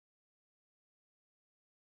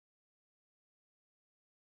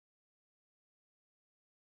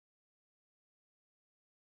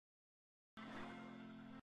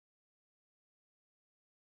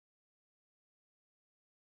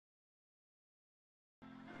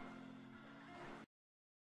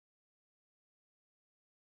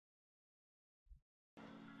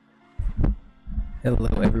Hello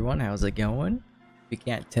everyone, how's it going? If you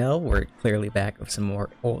can't tell, we're clearly back with some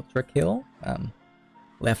more Ultrakill.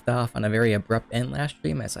 Left off on a very abrupt end last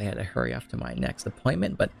stream as I had to hurry off to my next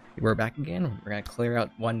appointment, but we're back again. We're going to clear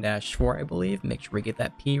out 1-4, I believe, make sure we get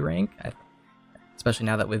that P rank, especially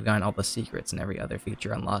now that we've gotten all the secrets and every other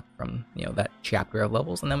feature unlocked from, that chapter of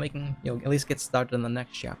levels, and then we can, at least get started on the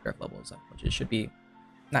next chapter of levels, which it should be,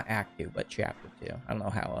 not Act 2, but Chapter 2. I don't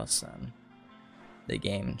know how else, the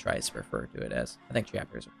game tries to refer to it as. I think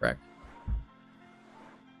chapters are correct.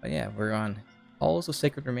 But yeah, we're on Halls of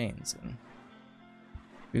Sacred Remains, and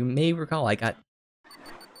you may recall I got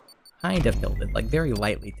kind of tilted, like very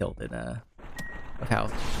lightly tilted, with how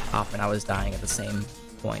often I was dying at the same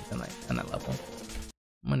point on that level.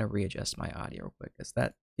 I'm gonna readjust my audio real quick, because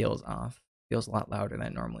that feels off. Feels a lot louder than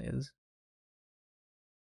it normally is.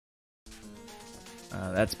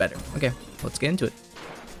 That's better. Okay, let's get into it.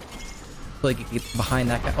 I feel like you can get behind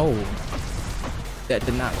that guy. Oh, that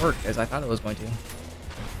did not work as I thought it was going to.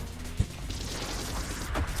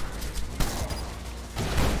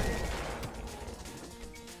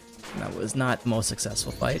 That was not the most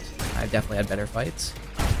successful fight. I've definitely had better fights.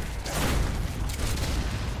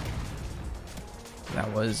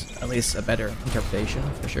 That was at least a better interpretation,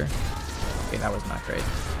 for sure. Okay, that was not great.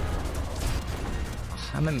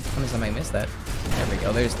 How many times I missed that? There we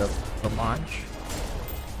go, there's the launch.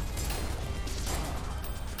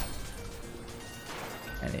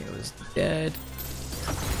 And he was dead.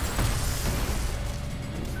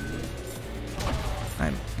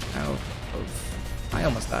 I'm out of... I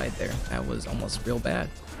almost died there. That was almost real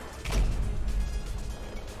bad.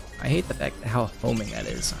 I hate the fact that how homing that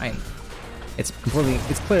is. It's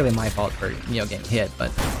clearly my fault for, getting hit,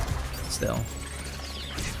 but still.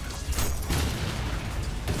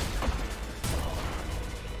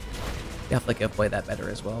 Definitely could play that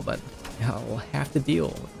better as well, but I'll have to deal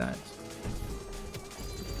with that.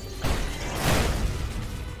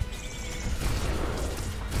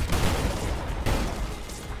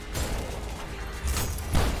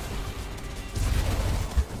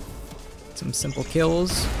 Some simple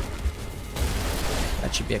kills.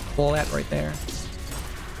 That should be a pull at right there.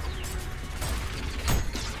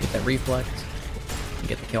 Get that reflect. And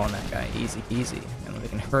get the kill on that guy. Easy peasy. And we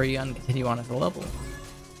can hurry on and continue on at the level.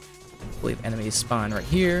 I believe enemies spawn right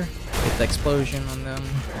here. Get the explosion on them.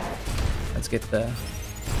 Let's get the...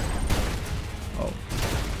 Oh.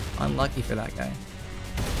 Unlucky for that guy.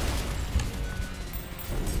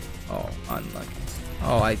 Oh, unlucky.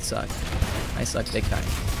 Oh, I suck. I suck big time.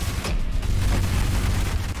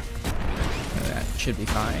 That should be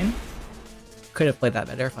fine. Could have played that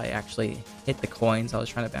better if I actually hit the coins I was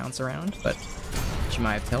trying to bounce around, but as you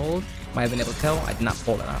might have been able to tell, I did not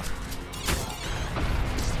pull that off.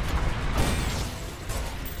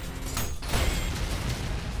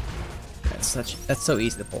 That's so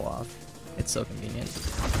easy to pull off. It's so convenient.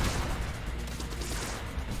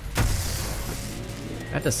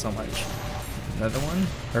 That does so much. Another one?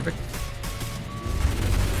 Perfect.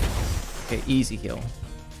 Okay, easy kill.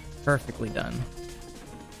 Perfectly done.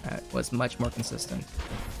 That was much more consistent.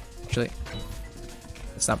 Actually,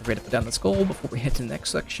 let's not forget to put down the skull before we head to the next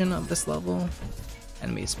section of this level.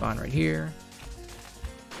 Enemies spawn right here.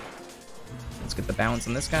 Let's get the bounce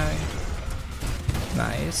on this guy.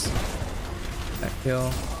 Nice. That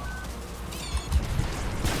kill.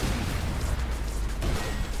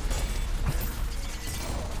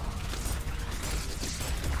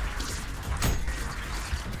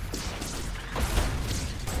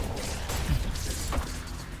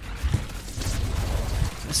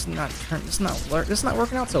 This is not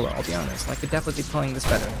working out so well, I'll be honest. I could definitely be playing this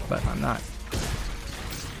better, but I'm not.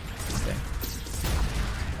 Okay.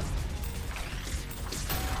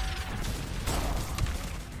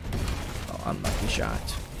 Oh, unlucky shot.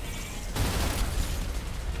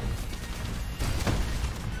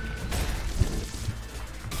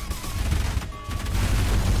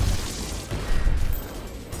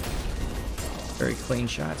 Very clean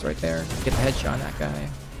shots right there. Get the headshot on that guy.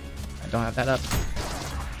 I don't have that up.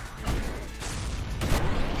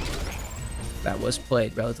 That was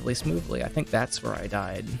played relatively smoothly. I think that's where I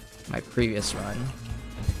died my previous run.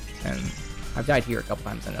 And I've died here a couple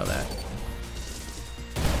times, I know that.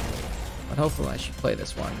 But hopefully I should play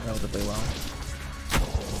this one relatively well.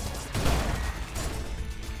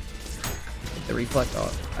 The reflect,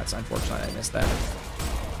 oh, that's unfortunate, I missed that.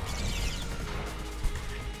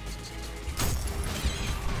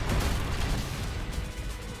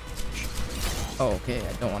 Oh, okay,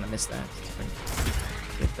 I don't want to miss that.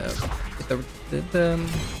 Get the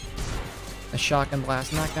shotgun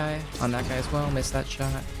blast on that guy as well. Missed that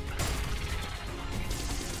shot.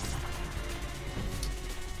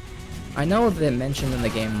 I know they mentioned in the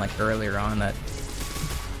game, like, earlier on that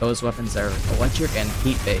those weapons are electric and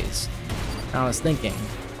heat-based. I was thinking,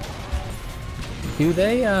 do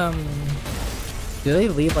they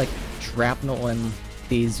leave, like, shrapnel in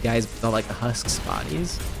these guys with, like, the husks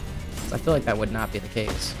bodies? 'Cause I feel like that would not be the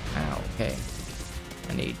case. Ow, okay.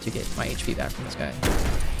 I need to get my HP back from this guy.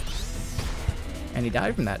 And he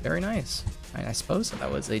died from that, very nice. I suppose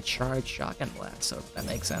that was a charged shotgun blast, so that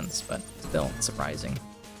makes sense, but still surprising.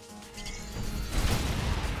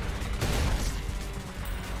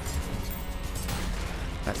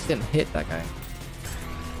 That didn't hit that guy.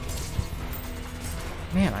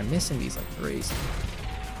 Man, I'm missing these like crazy.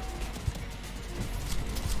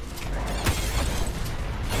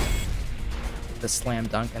 The slam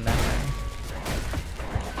dunk in that guy.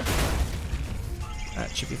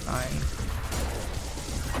 That should be fine.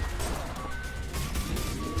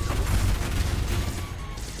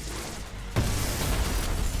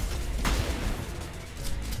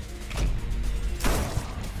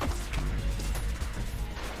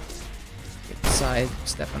 Side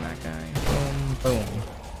step on that guy. Boom, boom.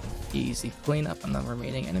 Easy clean up on the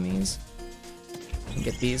remaining enemies. And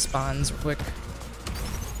get these spawns real quick.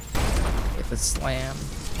 Get the slam.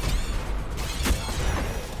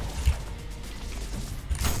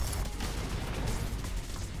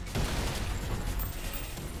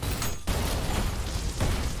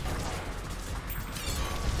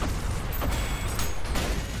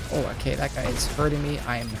 Oh, okay, that guy is hurting me.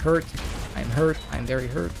 I am hurt. I'm hurt. I'm very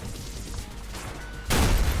hurt.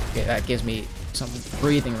 Okay, that gives me some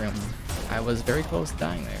breathing room. I was very close to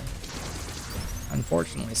dying there.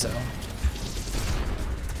 Unfortunately so.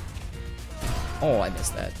 Oh, I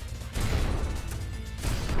missed that.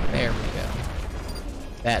 There we go.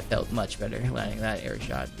 That felt much better, landing that air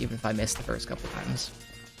shot, even if I missed the first couple times.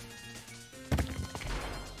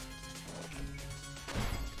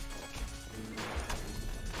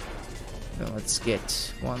 So let's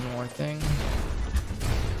get one more thing.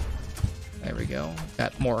 There we go.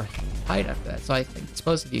 Got more height after that. So I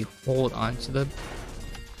suppose if you hold on to the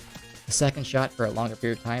second shot for a longer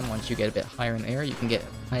period of time, once you get a bit higher in the air, you can get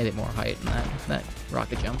a bit more height in that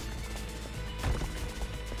rocket jump.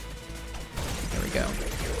 There we go.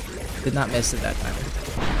 Did not miss it that time.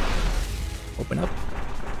 Open up.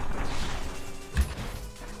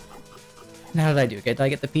 And how did I do? Did I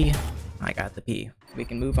get the P? I got the P. We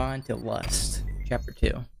can move on to Lust, Chapter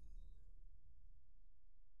 2.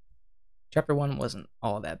 Chapter 1 wasn't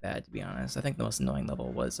all that bad, to be honest. I think the most annoying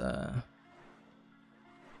level was the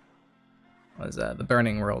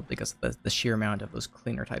Burning World, because of the sheer amount of those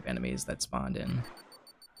cleaner type enemies that spawned in.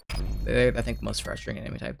 They're, I think, the most frustrating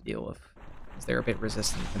enemy type to deal with, because they're a bit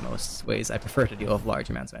resistant in most ways. I prefer to deal with large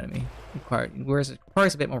amounts of enemy. It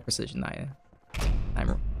requires a bit more precision than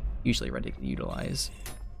I'm usually ready to utilize.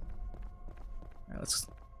 Alright, let's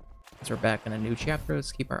we're back in a new chapter.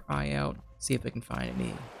 Let's keep our eye out. See if we can find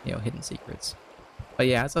any, hidden secrets. But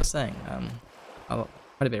yeah, as I was saying, quite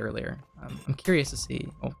a bit earlier, I'm curious to see.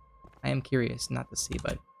 Oh, I am curious, not to see,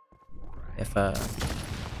 but if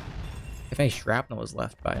any shrapnel is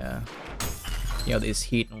left by these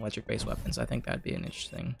heat and electric-based weapons, I think that'd be an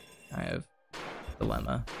interesting kind of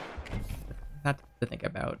dilemma. Not to think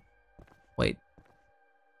about. Wait.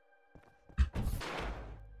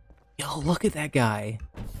 Yo, look at that guy.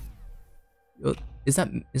 Is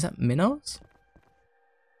that Minos?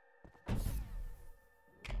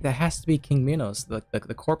 That has to be King Minos, the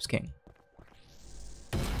Corpse King.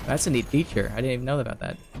 That's a neat feature. I didn't even know about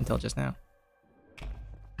that until just now.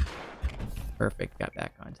 Perfect. Got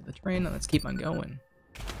back onto the train. Now let's keep on going.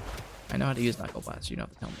 I know how to use Knuckle Blast. You don't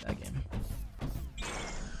have to tell me that game.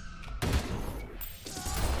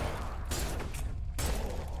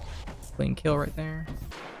 Clean kill right there.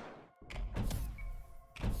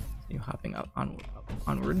 You hopping up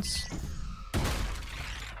onwards.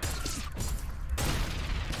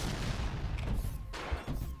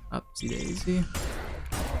 Upsy daisy.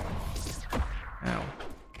 Ow.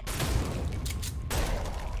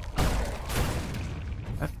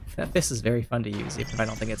 That fist is very fun to use, even if I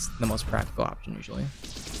don't think it's the most practical option usually.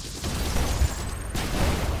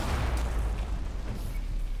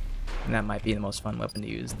 And that might be the most fun weapon to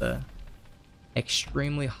use, the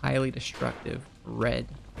extremely highly destructive red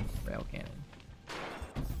rail cannon.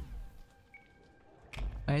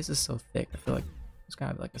 Why is this so thick? I feel like it's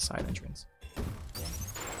kind of like a side entrance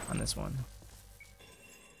on this one.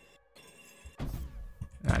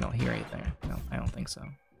 I don't hear anything. I don't think so.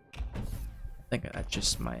 I think that's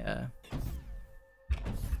just my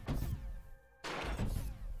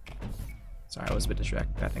sorry, I was a bit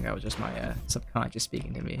distracted. I think that was just my subconscious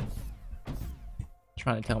speaking to me,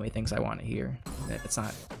 trying to tell me things I want to hear. It's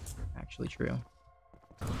not actually true.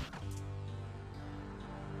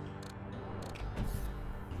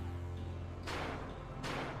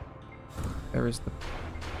 There is the...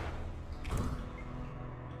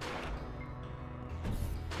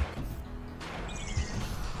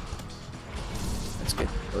 Let's get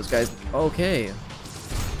those guys. Okay.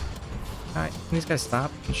 Alright, can these guys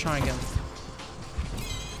stop? I'm trying again.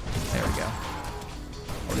 There we go.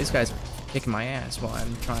 Oh, these guys are kicking my ass while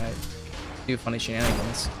I'm trying to do funny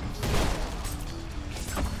shenanigans.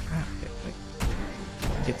 Ah, okay,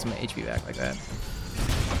 get some HP back like that.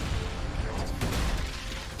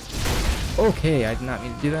 Okay, I did not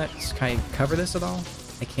mean to do that. Can I cover this at all?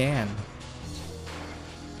 I can.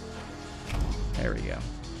 There we go.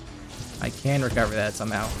 I can recover that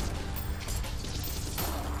somehow.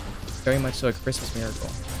 Very much so a Christmas miracle.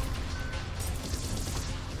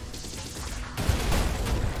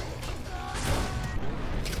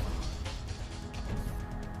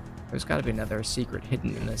 There's got to be another secret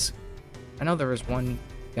hidden in this. I know there was one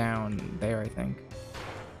down there, I think.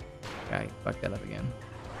 Okay, I fucked that up again.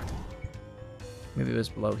 Maybe it was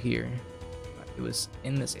below here. It was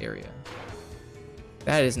in this area.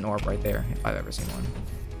 That is an orb right there, if I've ever seen one.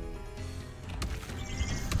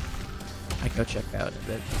 I can go check that out a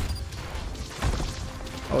bit.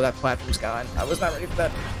 Oh, that platform's gone. I was not ready for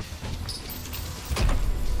that.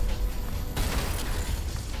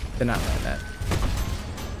 Did not land that.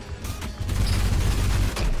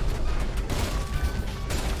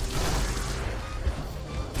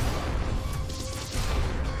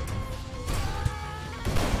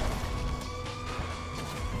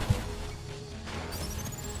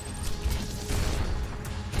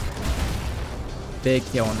 Big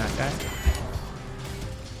kill on that guy.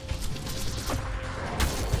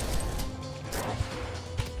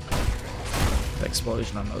 The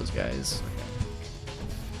explosion on those guys.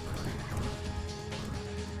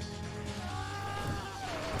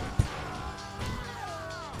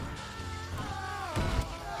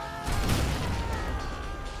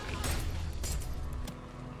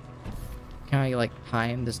 Can I like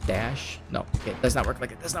time this dash? No, it does not work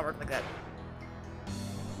like it. Does not work like that.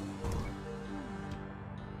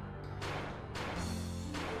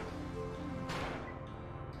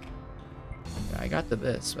 I got to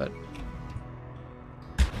this, but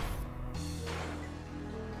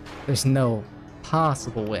there's no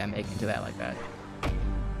possible way I'm making to that like that.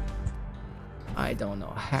 I don't know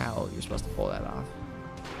how you're supposed to pull that off.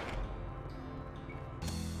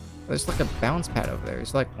 There's like a bounce pad over there.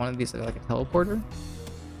 Is like one of these like a teleporter?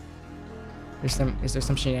 Is there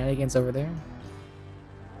some shenanigans over there?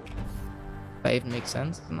 If that even makes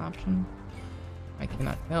sense as an option? I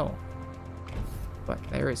cannot tell. But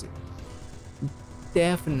there is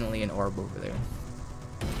definitely an orb over there.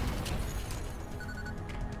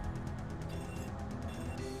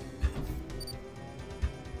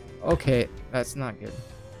 Okay, that's not good.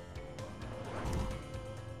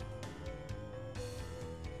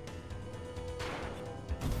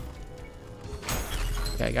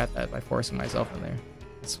 Okay, I got that by forcing myself in there.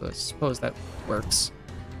 So I suppose that works.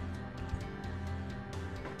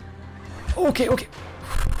 Okay, okay.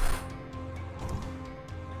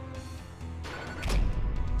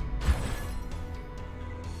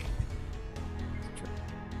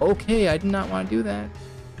 Okay, I did not want to do that.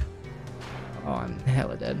 Oh, I'm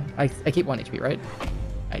hella dead. I keep 1 HP, right?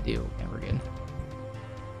 I do. Okay, we're good.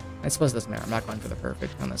 I suppose it doesn't matter. I'm not going for the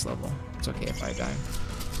perfect on this level. It's okay if I die.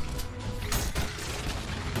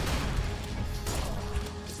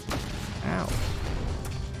 Ow.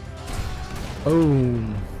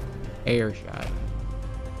 Boom. Air shot.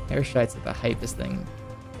 Air shot's the hypest thing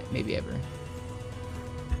maybe ever.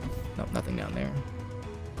 Nope, nothing down there.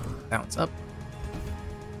 Bounce up.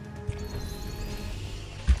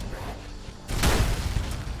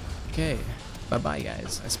 Okay, bye-bye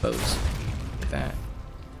guys, I suppose. With that.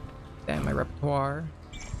 That in my repertoire.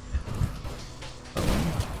 Boom.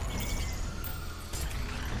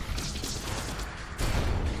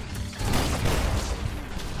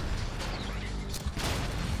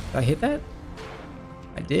 Did I hit that?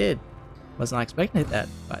 I did. Was not expecting to hit that,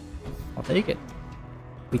 but I'll take it.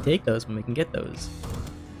 We take those when we can get those.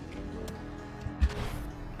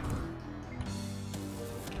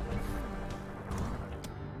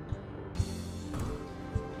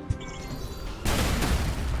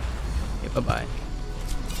 Bye-bye.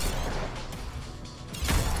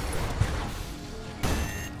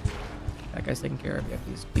 That guy's taken care of. Yeah,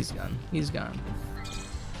 he's gone. He's gone.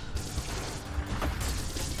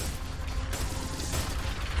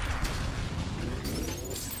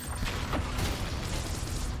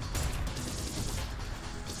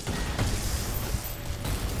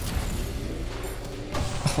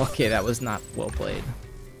 Okay, that was not well played.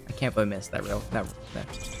 I can't believe I missed that rail. That.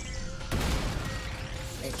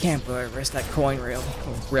 I can't believe I missed that coin rail.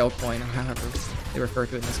 Or rail coin, or however they refer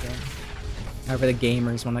to it in this game. However the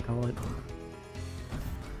gamers want to call it.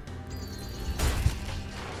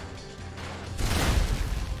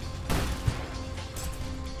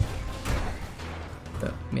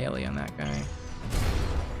 The melee on that guy.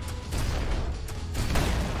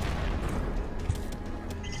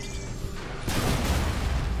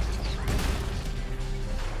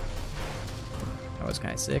 That was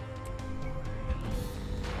kind of sick.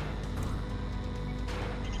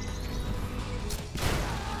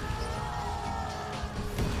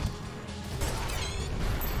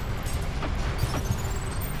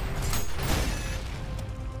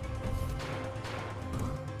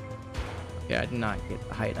 Yeah, I did not get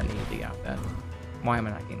the height I needed to get out that. Why am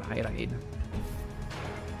I not getting the height I need?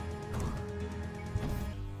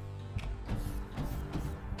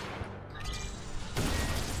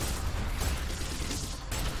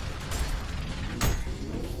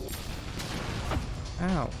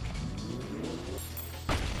 Ow.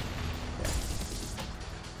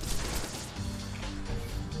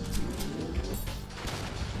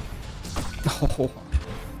 Oh.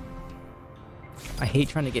 I hate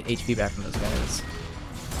trying to get HP back from those guys.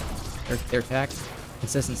 Their attack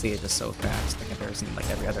consistency is just so fast in comparison to like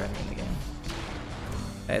every other enemy in the game.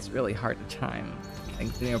 It's really hard to time.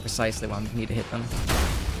 Like, you know precisely when you need to hit them.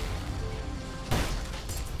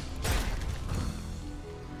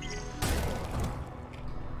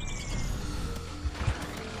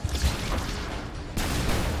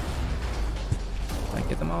 Did I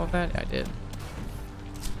get them all with that? Yeah, I did.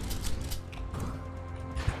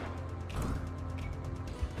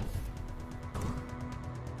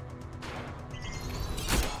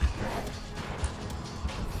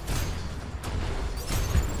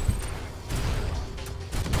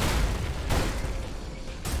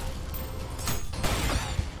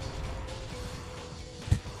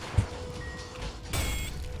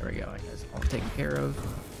 There we go, I guess all taken care of.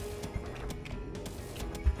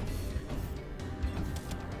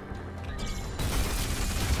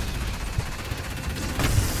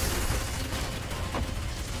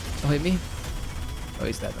 Don't hit me. Oh,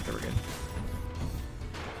 he's dead. Okay, we're good.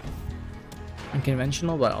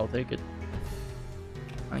 Unconventional, but I'll take it.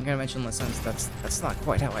 Unconventional in the sense that's not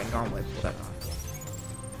quite how I normally pull that off.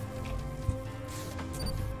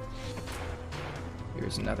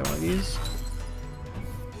 Here's another one of these.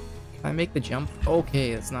 If I make the jump, okay,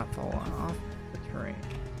 it's not falling off the terrain.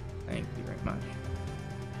 Thank you very much.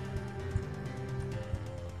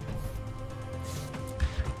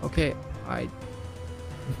 Okay, I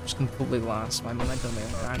just completely lost my momentum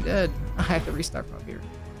and I'm dead. I have to restart from up here.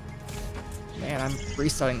 Man, I'm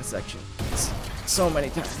restarting the section so many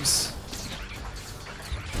times.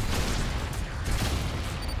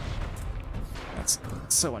 That's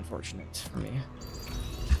so unfortunate for me.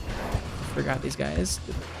 Forgot these guys.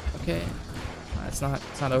 Okay, it's not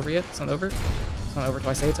over yet. It's not over. It's not over till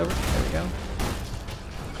I say it's over. There we go.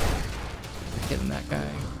 Hitting that guy.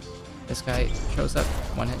 This guy shows up.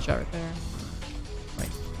 One headshot right there.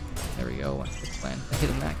 Wait, there we go. What's the plan?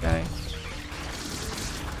 Hitting that guy.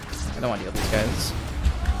 I don't want to deal with these guys.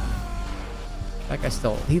 That guy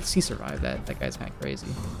still he survived that. That guy's kind of crazy.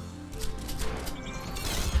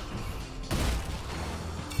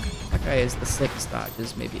 That guy is the sickest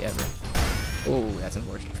dodges maybe ever. Oh, that's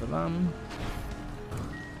unfortunate for them.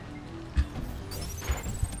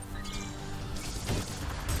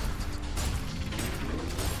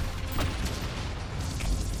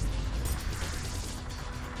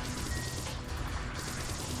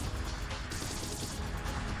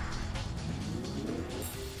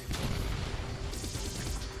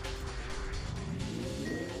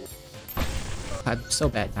 I have so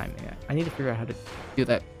bad timing. I need to figure out how to do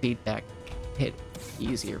that feedback hit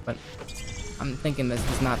easier, but I'm thinking this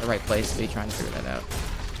is not the right place to be trying to figure that out.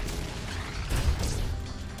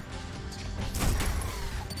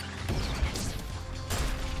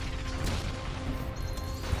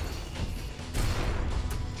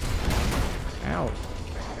 Ow.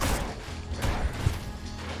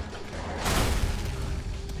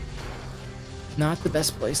 Not the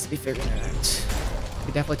best place to be figuring it out. We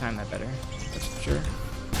could definitely time that better, that's for sure.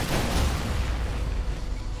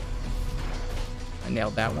 I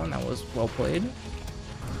nailed that one, that was well played.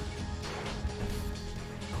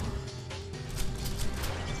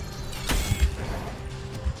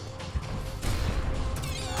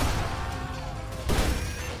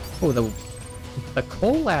 Oh, the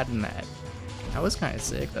collab in that. That was kind of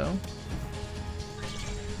sick, though.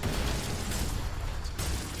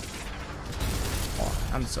 Oh,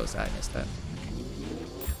 I'm so sad I missed that.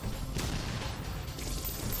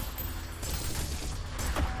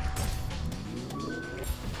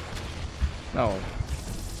 No.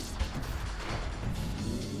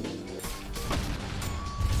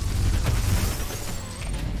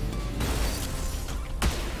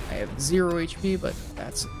 I have 0 HP, but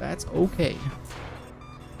that's okay.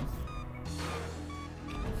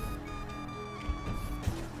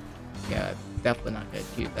 Yeah, definitely not gonna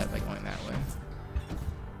achieve that by going that way.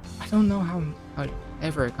 I don't know how I'd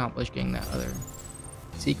ever accomplish getting that other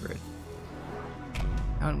secret.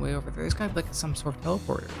 Out and way over there. There's gotta be like some sort of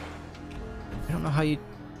teleporter. I don't know how you'd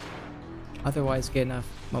otherwise get enough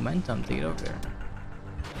momentum to get over there.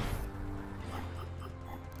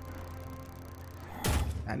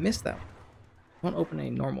 I missed that one. Won't open any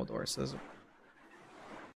normal doors, so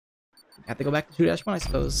have to go back to 2-1, I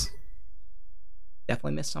suppose.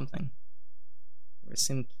 Definitely missed something. There was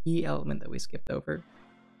some key element that we skipped over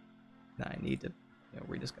that I need to,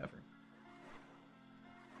 rediscover.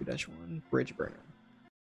 2-1 bridge burner.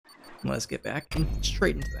 Let's get back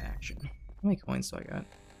straight into the action. How many coins do I got?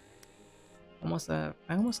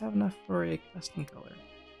 I almost have enough for a custom color.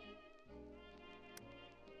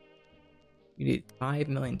 You need 5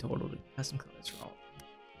 million total to custom colors for all.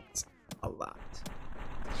 That's a lot.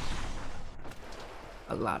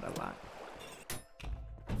 A lot.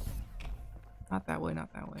 Not that way,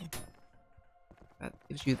 not that way. That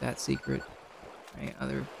gives you that secret. Any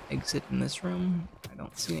other exit in this room? I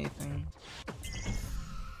don't see anything.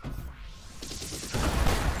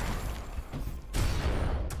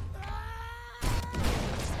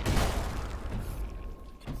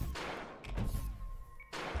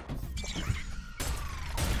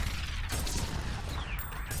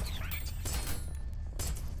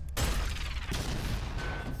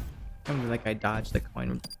 Like I dodged the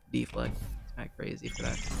coin deflect. It's kind of crazy for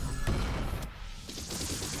that.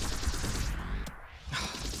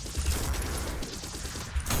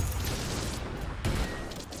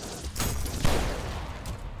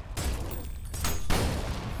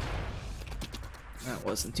 That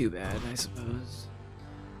wasn't too bad, I suppose.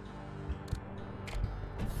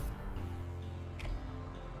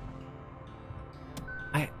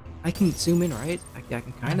 I can zoom in, right? I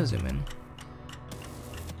can kind of zoom in.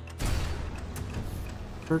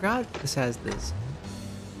 Forgot this has this.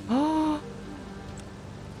 Oh,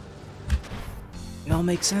 it all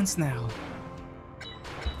makes sense now.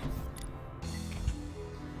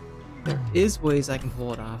 There is ways I can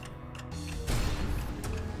pull it off.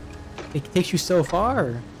 It takes you so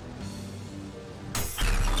far.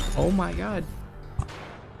 Oh my god,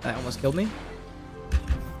 that almost killed me.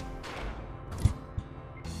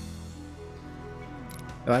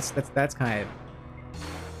 Oh, that's kind of.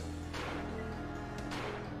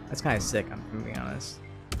 That's kind of sick, I'm gonna be honest.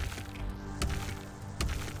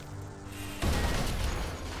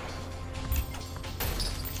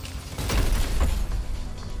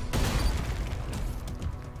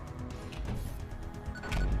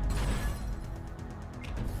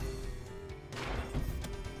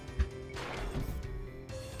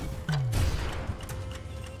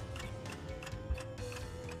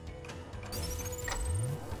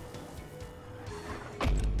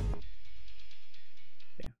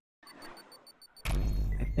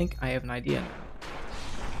 I think I have an idea now.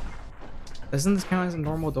 Doesn't this count as a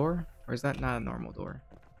normal door? Or is that not a normal door?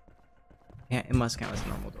 Yeah, it must count as a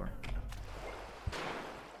normal door.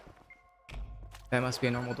 That must be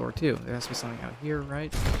a normal door too. There has to be something out here,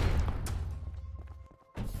 right?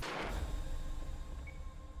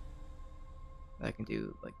 That I can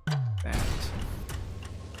do like that.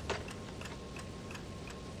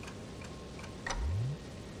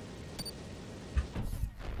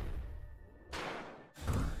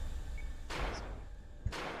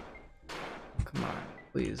 Come on,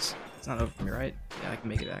 please. It's not over for me, right? Yeah, I can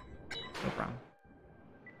make it back. No problem.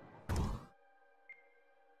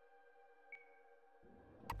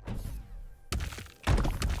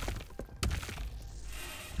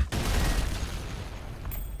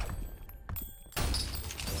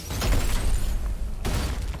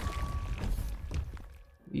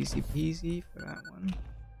 Easy peasy for that one.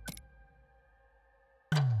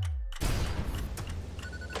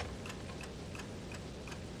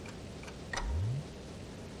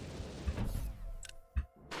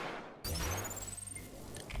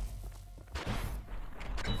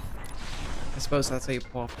 I suppose that's how you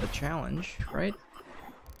pull off the challenge, right?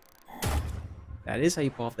 That is how you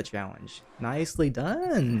pull off the challenge. Nicely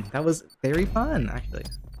done! That was very fun, actually.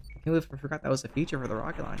 I forgot that was a feature for the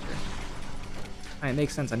rocket launcher. It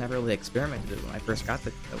makes sense. I never really experimented with it when I first got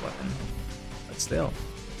the weapon, but still.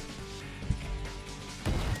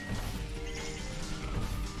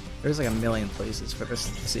 There's like a million places for this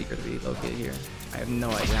secret to be located here. I have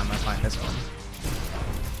no idea how I'm gonna find this one.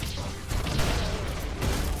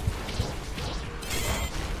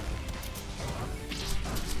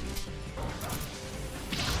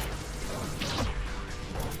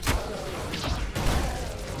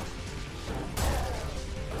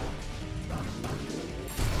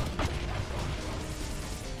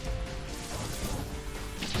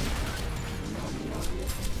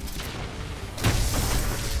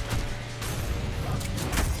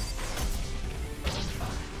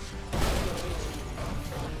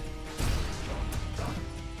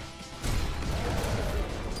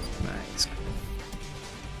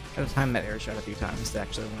 I had to time that air shot a few times to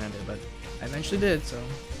actually land it, but I eventually did, so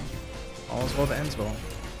all's well that ends well.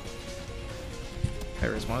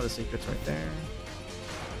 There is one of the secrets right there.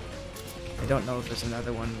 I don't know if there's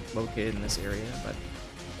another one located in this area, but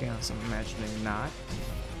yeah, so I'm imagining not.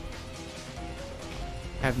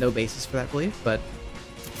 I have no basis for that belief, but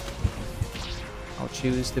I'll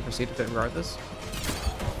choose to proceed with it regardless.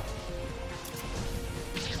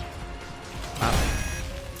 Wow.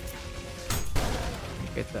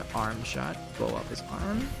 Get the arm shot, blow up his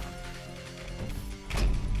arm.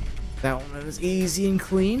 That one was easy and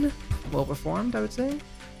clean. Well performed, I would say.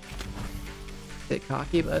 Bit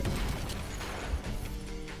cocky, but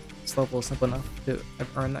this level is simple enough to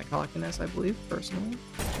have earned that cockiness, I believe, personally.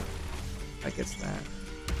 That gets that.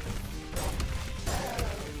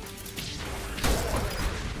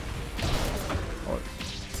 Oh.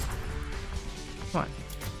 Come on.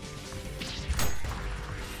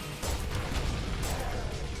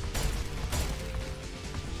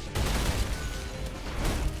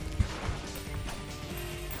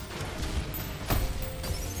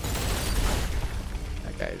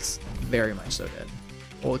 That guy's very much so dead.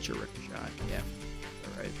 Ultra shot, yeah.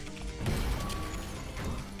 Alright.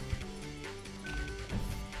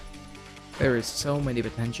 There is so many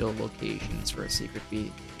potential locations for a secret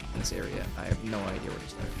beat in this area. I have no idea where to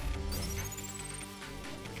start.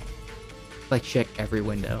 Like, check every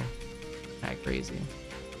window. Kinda crazy.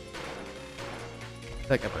 I feel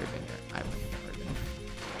like I've already been here. I've never been here.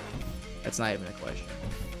 That's not even a question.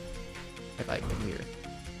 Have I been here?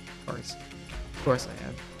 Of course. Of course I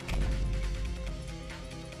have.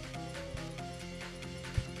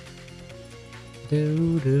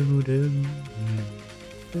 Do do do do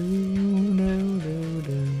do do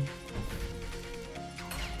do.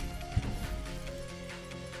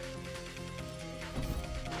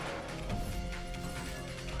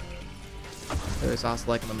 There is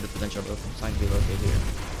also like limited potential to sign to be located here.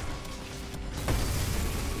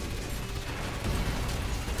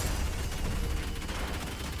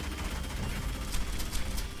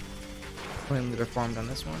 Cleanly performed on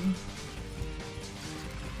this one.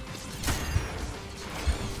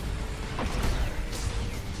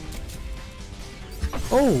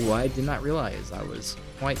 Oh, I did not realize I was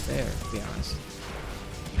quite there, to be honest.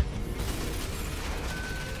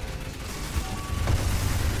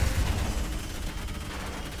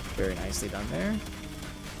 Very nicely done there.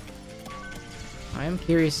 I am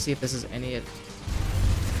curious to see if this is any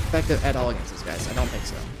effective at all against these guys. I don't think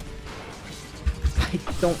so. I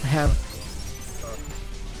don't have...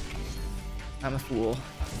 I'm a fool.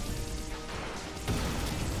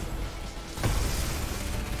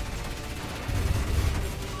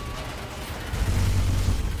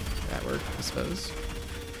 I suppose.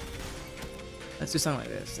 Let's do something like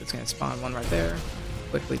this. It's gonna spawn one right there.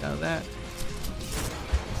 Quickly done that.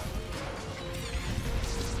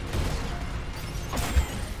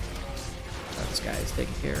 This guy is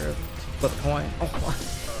taken care of. Flip a coin. Oh,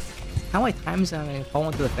 how many times am I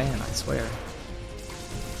falling into the fan? I swear.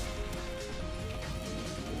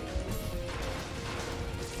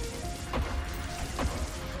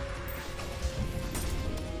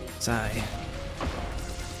 Sigh.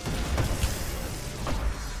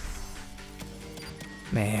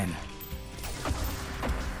 Man.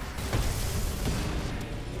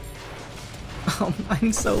 Oh,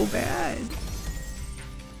 I'm so bad.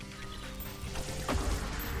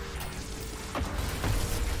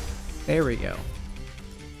 There we go.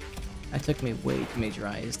 That took me way too many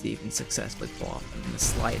tries to even successfully pull off in the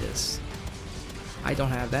slightest. I don't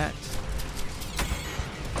have that.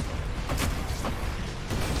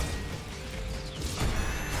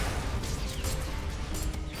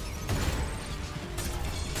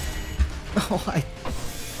 Oh,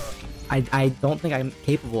 I don't think I'm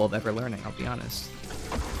capable of ever learning, I'll be honest.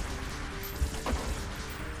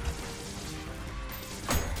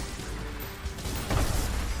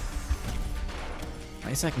 At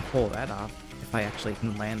least I can pull that off if I actually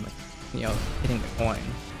can land with, you know, hitting the coin.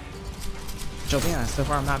 Which I'll be honest, so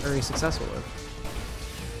far I'm not very successful with.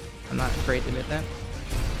 I'm not afraid to admit that.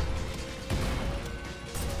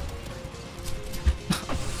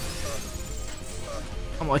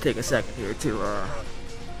 I'm gonna take a second here to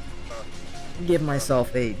give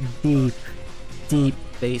myself a deep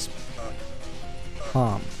face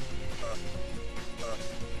palm.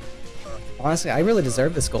 Honestly, I really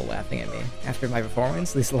deserve this goal laughing at me after my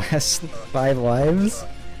performance these last 5 lives.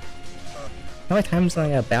 How many times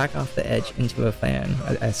did I back off the edge into a fan?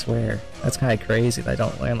 I swear. That's kind of crazy that I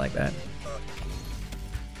don't land like that.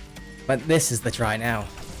 But this is the try now.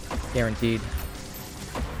 Guaranteed.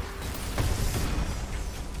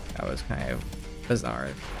 That was kind of bizarre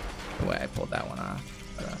the way I pulled that one off.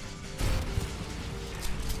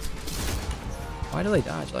 Why do they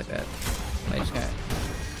dodge like that? They just can't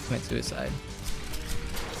commit suicide.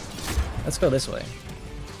 Let's go this way.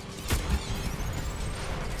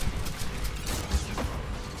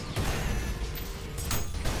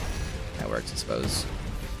 That works, I suppose.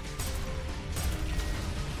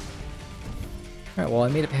 Alright, well I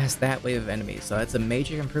made it past that wave of enemies, so that's a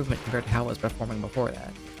major improvement compared to how I was performing before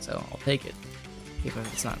that. So I'll take it, even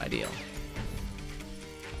if it's not ideal.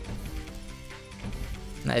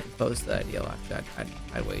 Not even close to the ideal, actually,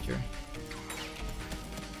 I'd wager.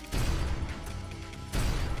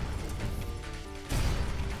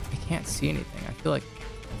 I can't see anything. I feel like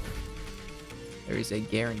there is a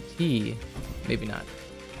guarantee, maybe not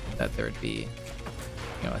that there would be,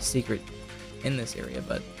 you know, a secret in this area,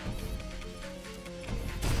 but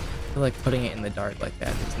I feel like putting it in the dark like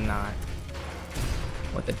that is not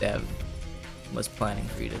what the dev was planning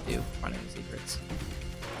for you to do, finding secrets.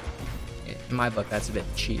 In my book, that's a bit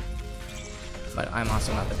cheap, but I'm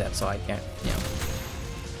also not the dev, so I can't, you know,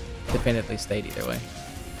 definitively state either way.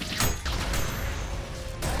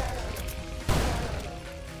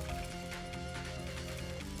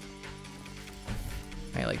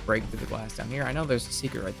 I like break through the glass down here. I know there's a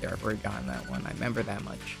secret right there. I've already gotten that one. I remember that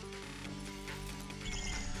much.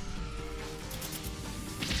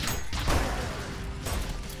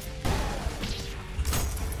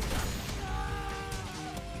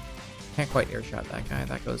 Can't quite airshot that guy.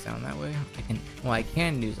 That goes down that way. I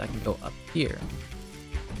can do is I can go up here,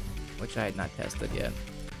 which I had not tested yet.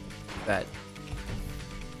 That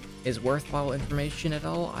is worthwhile information at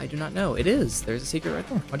all? I do not know. It is. There's a secret right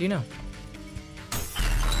there. What do you know?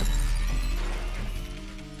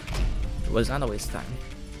 It was not a waste of time.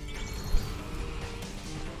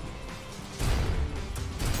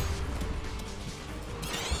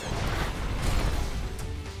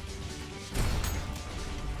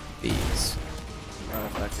 These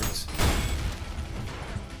artifactors.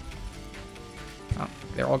 Oh,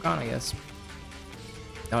 they're all gone, I guess.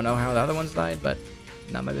 Don't know how the other ones died, but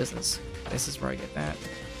not my business. This is where I get that.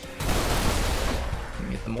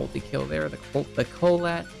 You get the multi-kill there. The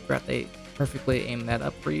Colat. Forgot they perfectly aimed that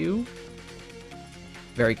up for you.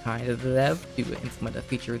 Very kind of the dev to implement a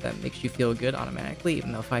feature that makes you feel good automatically,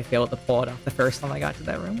 even though if I failed to pull it off the first time I got to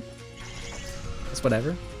that room. It's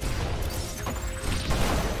whatever.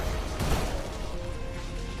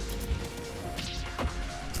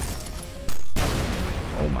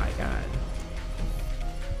 Oh my god.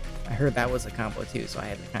 I heard that was a combo too, so I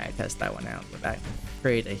had to kind of test that one out, but that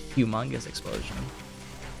created a humongous explosion.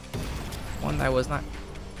 One that I was not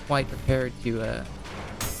quite prepared to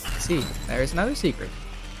see. There's another secret.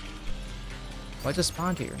 What just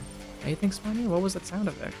spawned here? Anything spawned here? What was that sound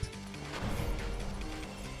effect?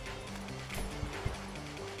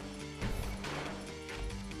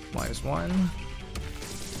 Well, there's one.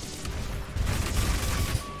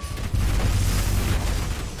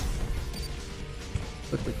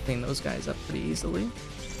 Quickly clean those guys up pretty easily.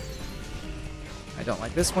 I don't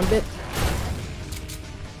like this one bit.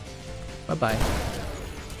 Bye-bye.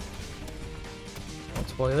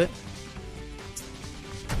 Little toilet.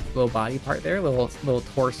 Little body part there, little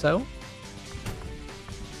torso.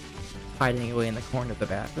 Hiding away in the corner of the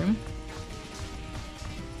bathroom.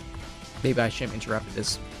 Maybe I shouldn't have interrupted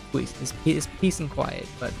this peace and quiet,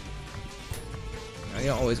 but you know, you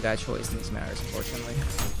don't always got a choice in these matters, unfortunately.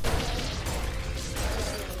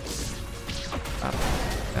 Stop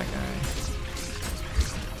that guy.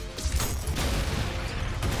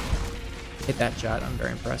 Hit that shot. I'm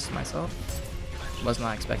very impressed with myself. Was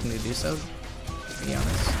not expecting to do so, to be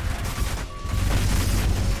honest.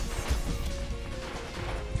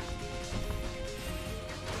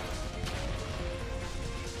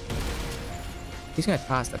 He's gonna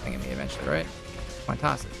toss that thing at me eventually, right? Come on,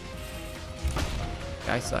 toss it.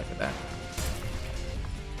 Yeah, I suck at that.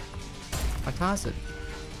 I toss it.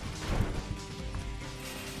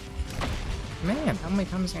 Man, how many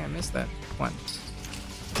times can I miss that? One.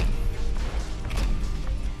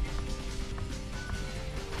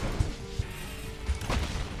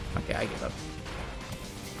 Okay, I give up.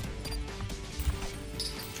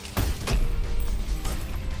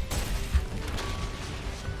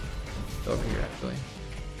 Go over here, actually.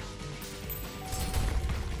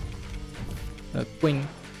 A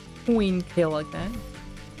queen kill like that.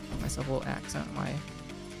 Give myself a little accent on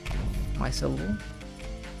my syllable. A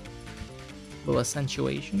little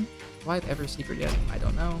accentuation. Do I have every secret yet? I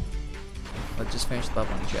don't know. Let's just finish the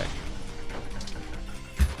level and check.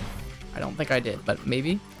 I don't think I did, but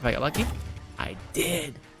maybe if I got lucky, I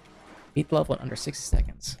did. Beat the level in under 60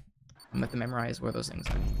 seconds. I'm going to memorize where those things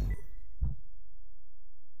are.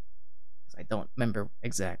 I don't remember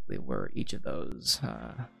exactly where each of those,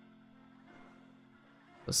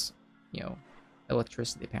 you know,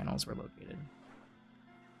 electricity panels were located.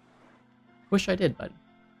 Wish I did, but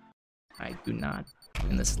I do not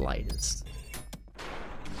in the slightest.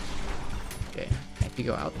 Okay, if you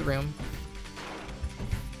go out the room,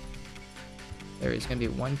 there is going to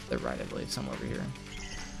be one to the right, I believe, somewhere over here.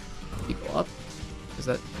 If you go up, does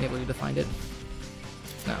that enable you to find it?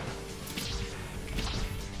 No.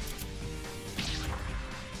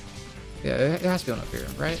 Yeah, it has to be one up here,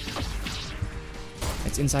 right?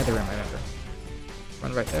 It's inside the room, I remember.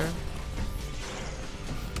 One right there.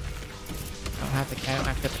 I don't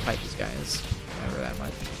have to fight these guys. I remember that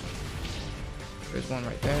much. There's one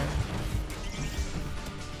right there.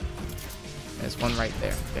 There's one right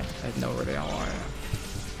there. Okay, I know where they all are.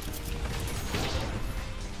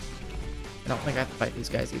 I don't think I have to fight these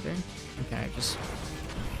guys either. Okay, I just...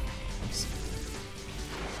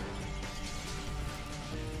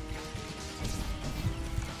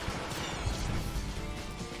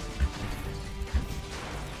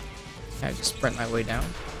 I just sprint my way down.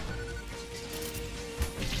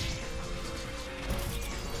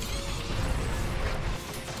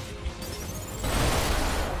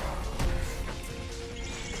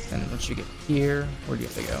 And once you get here, where do you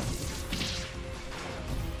have to go?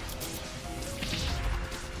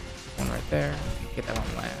 One right there. Get that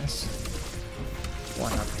one last.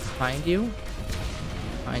 One up behind you.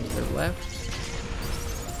 Behind to the left.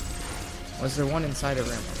 Was there one inside a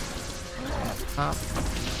room? One up top.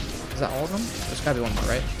 Is that all of them? There's gotta be one more,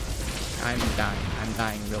 right? I'm dying. I'm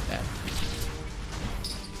dying real bad.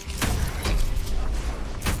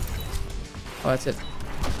 Oh, that's it.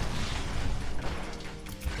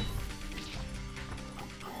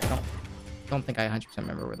 Don't think I 100%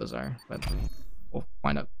 remember where those are, but we'll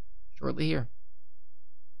find out shortly here.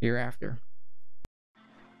 Hereafter.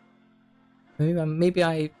 Maybe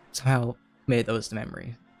I somehow made those to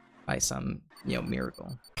memory by some, you know,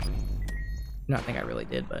 miracle. Not think I really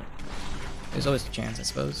did, but there's always a chance, I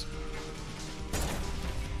suppose.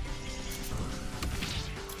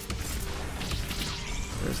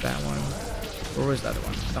 There's that one. Where was the other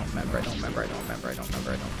one? I don't remember.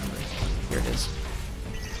 Here it is.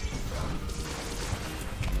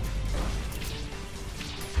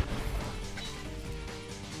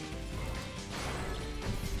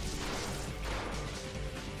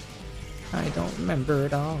 I don't remember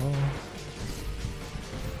it all.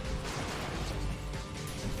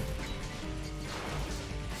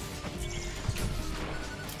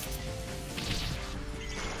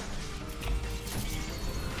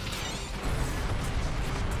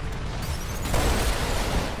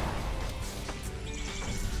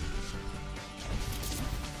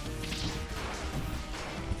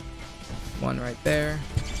 One right there.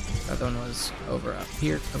 The other one was over up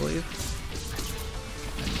here, I believe.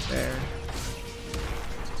 And there.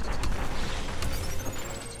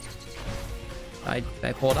 Did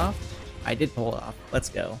I pull it off? I did pull it off. Let's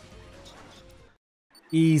go.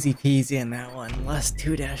 Easy peasy in that one. Less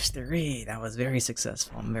 2-3. That was very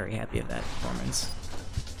successful. I'm very happy with that performance.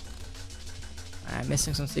 I'm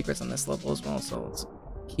missing some secrets on this level as well, so let's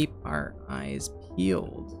keep our eyes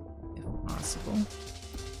peeled, if possible.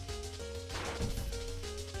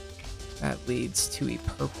 That leads to a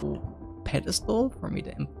purple pedestal for me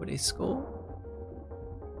to input a skull.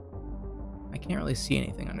 I can't really see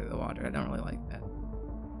anything under the water. I don't really like that.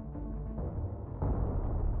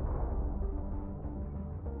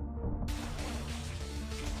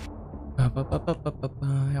 I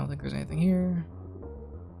don't think there's anything here.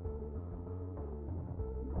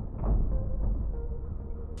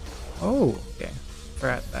 Oh, okay.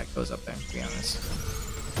 Forgot that goes up there, to be honest.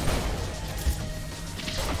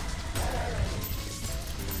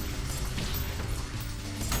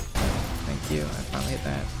 Thank you. I finally hit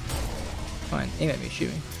that. Fine, aim at me,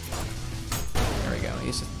 shoot me. There we go. He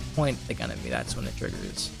just point the gun at me. That's when it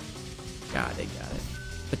triggers. Got it.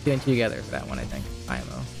 Put two and two together for that one, I think.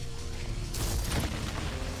 IMO.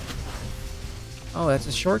 Oh, that's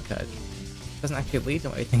a shortcut. Doesn't actually lead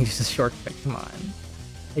to anything, just a shortcut. Come on.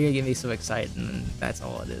 You're gonna get me so excited, and that's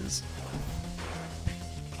all it is.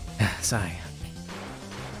 Sigh.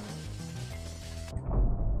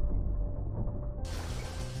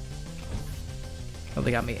 Well,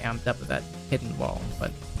 they got me amped up with that hidden wall,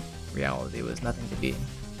 but reality was nothing to be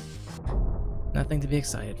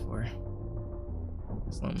excited for.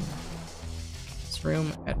 This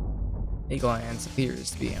room at a glance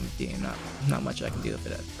appears to be empty, and not much I can do with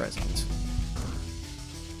it at present.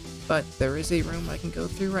 But there is a room I can go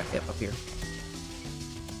through right up here.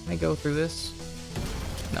 Can I go through this?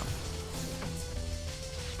 No.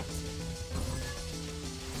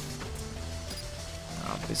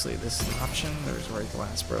 Obviously, this is an option. There's already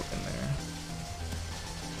glass broken there.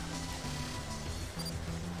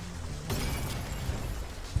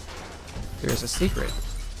 There's a secret.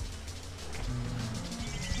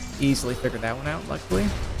 Easily figured that one out, luckily.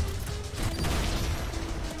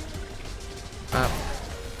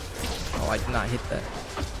 Oh, I did not hit that.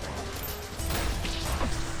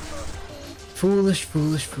 Foolish,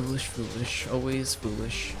 foolish, foolish, foolish. Always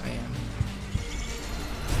foolish, I am.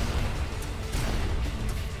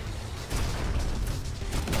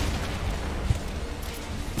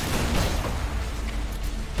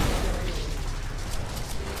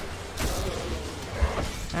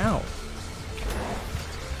 Ow.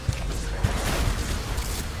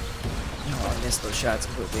 Oh, I missed those shots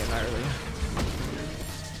completely entirely.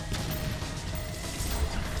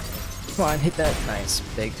 Come on, hit that. Nice.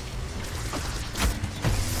 Big.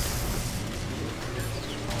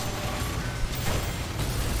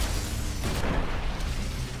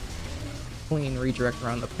 Clean redirect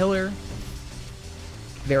around the pillar.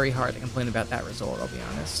 Very hard to complain about that result, I'll be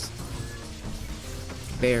honest.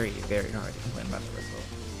 Very, very hard to complain about the result.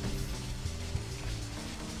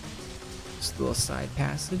 Just a little side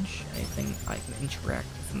passage. Anything I can interact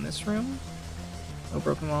with in this room? No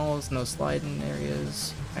broken walls, no sliding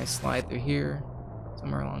areas. I slide through here,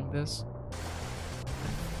 somewhere along this.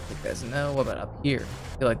 You guys know. What about up here?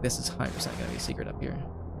 I feel like this is 100% going to be a secret up here.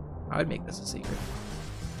 I would make this a secret.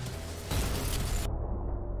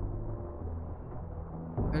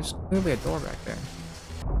 There's clearly a door back there.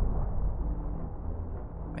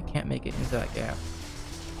 I can't make it into that gap.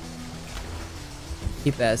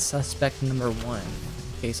 Keep that as suspect number 1 in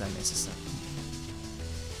case I miss a second.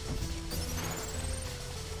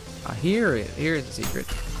 Here's the secret.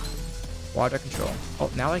 Water control. Oh,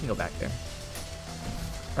 now I can go back there.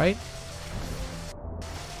 Right?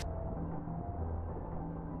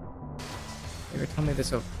 You're telling me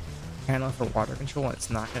there's a panel for water control and it's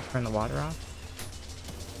not going to turn the water off?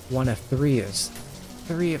 One of 3 is.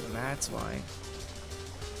 3 of them, that's why.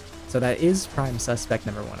 So that is prime suspect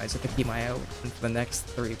number 1. I just have to keep my eye out for the next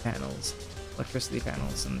 3 panels. Electricity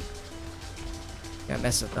panels, and yeah,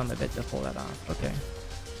 mess with them a bit to pull that off. Okay.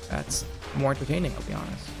 That's more entertaining, I'll be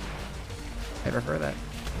honest. I prefer that.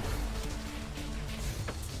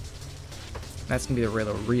 That's gonna be where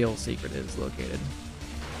the real secret is located.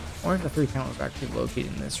 Or if the 3 panels are actually located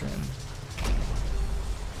in this room.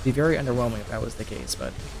 It'd be very underwhelming if that was the case,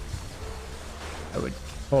 but I would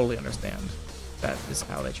totally understand that is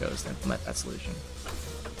how they chose to implement that solution.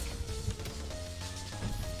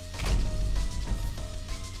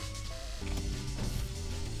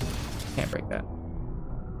 Can't break that.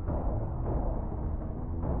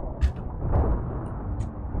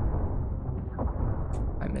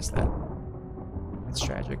 I missed that. That's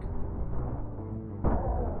tragic.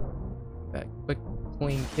 That quick,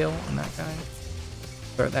 clean kill on that guy.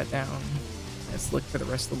 Throw that down. Let's look for the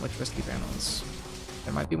rest of the electricity panels.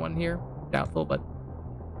 There might be one here. Doubtful, but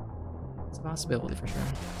it's a possibility for sure.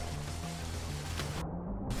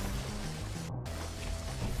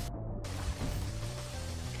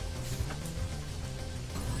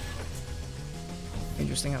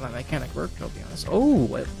 Interesting how that mechanic worked, I'll be honest. Oh,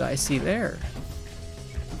 what did I see there?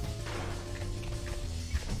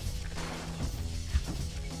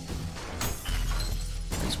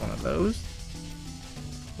 There's one of those.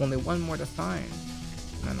 Only one more to find,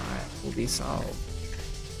 and then I will be solved.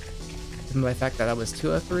 And by the fact that I was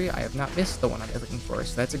 2 of 3, I have not missed the one I was looking for,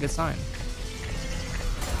 so that's a good sign.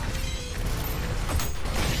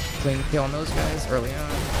 Clean kill on those guys early on.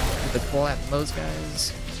 Get the pull at those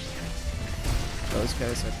guys. Those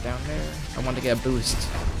guys are down there. I want to get a boost.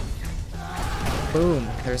 Boom,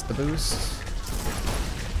 there's the boost.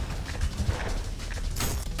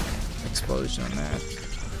 Explosion on that.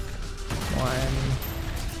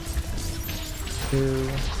 1, 2.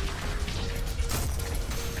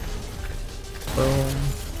 Boom.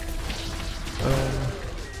 Boom.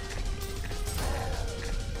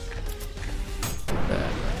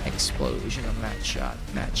 That explosion on that shot.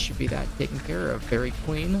 And that should be that taken care of. Very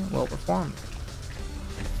clean, well performed.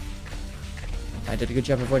 I did a good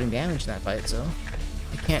job avoiding damage in that fight, so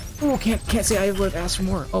I can't say I would have asked for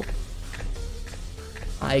more. Oh.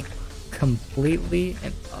 I completely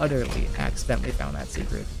and utterly accidentally found that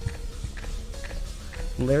secret.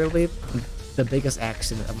 Literally the biggest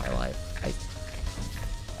accident of my life.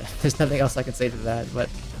 There's nothing else I can say to that, but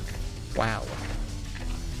wow.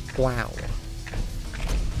 Wow.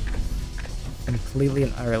 Completely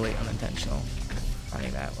and utterly unintentional.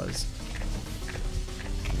 Finding that was.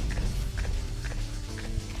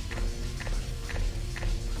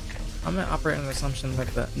 I'm gonna operate on the assumption that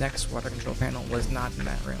the next water control panel was not in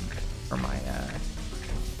that room for my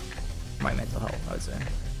for my mental health, I would say.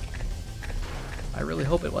 I really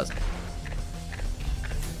hope it wasn't.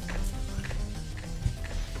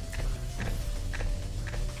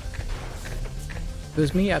 If it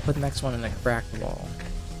was me, I'd put the next one in a cracked wall.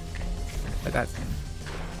 But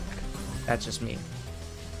that's just me.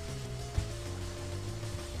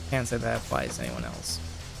 Can't say that applies to anyone else.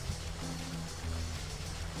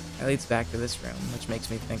 That leads back to this room, which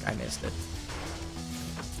makes me think I missed it.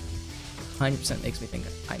 100% makes me think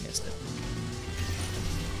I missed it.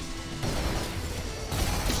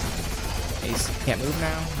 Ace can't move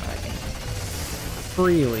now. I can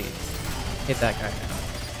freely hit that guy now.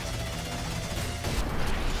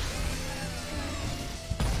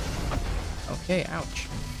 Okay, ouch.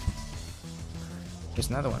 There's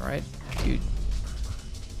another one, right? Dude.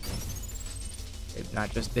 They've not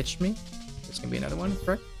just ditched me. There's gonna be another one,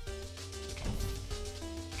 correct?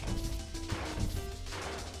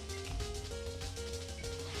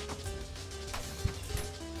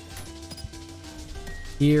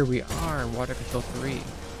 Here we are, water control 3.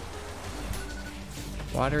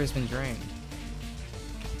 Water has been drained.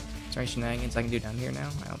 Is there any shenanigans I can do down here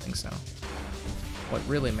now? I don't think so. What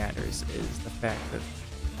really matters is the fact that...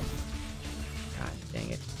 God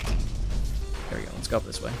dang it. There we go, let's go up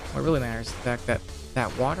this way. What really matters is the fact that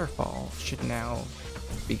that waterfall should now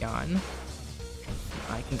be gone.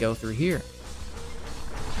 I can go through here.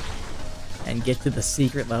 And get to the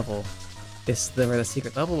secret level. Where the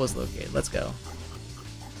secret level was located. Let's go.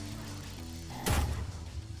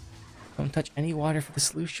 Don't touch any water for the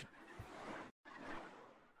solution.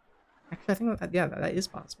 Actually, I think that, yeah, that is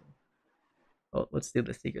possible. Well, let's do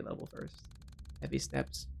the secret level first. Heavy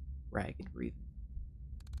steps, ragged breathing.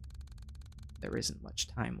 There isn't much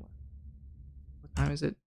time left. What time is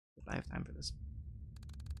it? If I have time for this.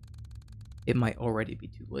 It might already be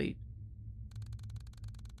too late.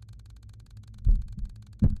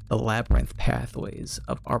 The labyrinth pathways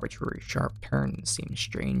of arbitrary sharp turns seem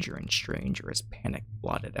stranger and stranger as panic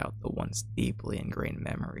blotted out the once deeply ingrained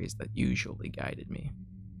memories that usually guided me.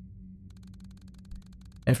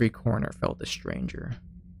 Every corner felt a stranger.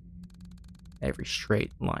 Every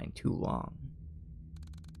straight line too long.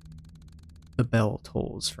 The bell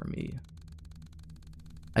tolls for me.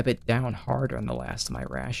 I bit down harder on the last of my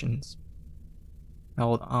rations,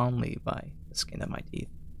 held only by the skin of my teeth.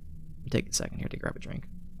 I'll take a second here to grab a drink.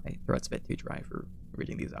 My throat's a bit too dry for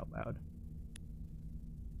reading these out loud.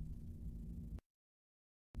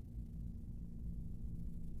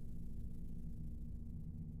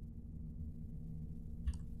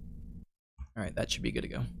 Alright, that should be good to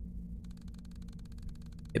go.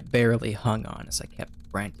 It barely hung on as I kept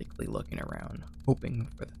frantically looking around, hoping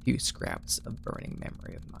for the few scraps of burning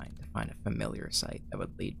memory of mine to find a familiar sight that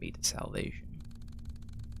would lead me to salvation.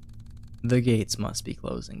 The gates must be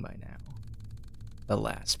closing by now. The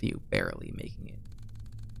last few barely making it.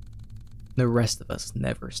 The rest of us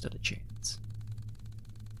never stood a chance.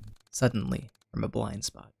 Suddenly, from a blind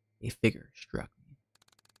spot, a figure struck me.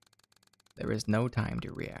 There was no time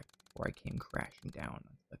to react before I came crashing down onto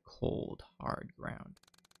the cold, hard ground.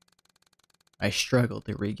 I struggled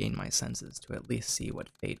to regain my senses to at least see what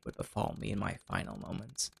fate would befall me in my final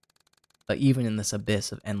moments. But even in this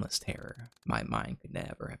abyss of endless terror, my mind could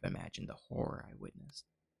never have imagined the horror I witnessed.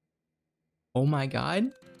 Oh my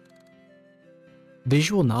god?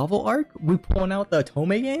 Visual novel arc? We pulling out the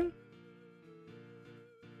Otome game?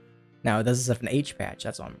 Now it does have an H patch.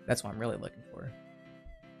 That's what I'm really looking for.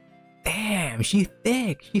 Damn, she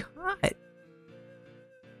thick. She hot.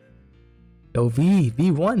 Yo,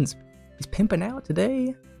 V1's he's pimping out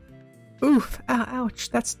today. Oof, ow, ouch,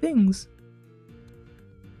 that stings.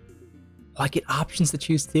 Oh, I get options to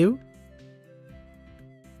choose too?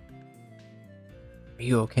 Are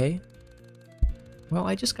you okay? Well,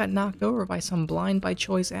 I just got knocked over by some blind by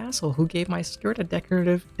choice asshole who gave my skirt a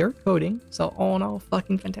decorative dirt coating, so all in all,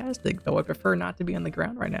 fucking fantastic, though I prefer not to be on the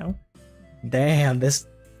ground right now. Damn, this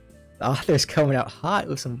author's coming out hot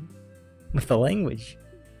with the language.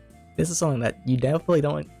 This is something that you definitely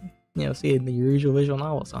don't, see in the usual visual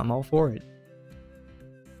novel, so I'm all for it.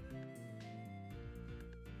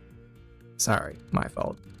 Sorry, my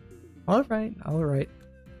fault. Alright.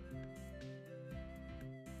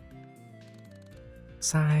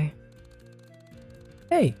 Sigh.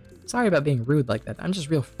 Hey, sorry about being rude like that. I'm just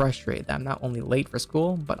real frustrated that I'm not only late for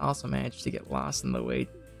school, but also managed to get lost in the way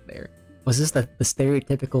there. Was this the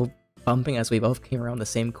stereotypical bumping as we both came around the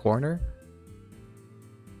same corner?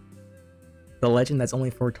 The legend that's only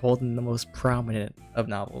foretold in the most prominent of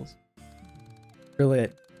novels.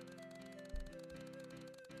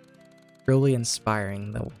 Really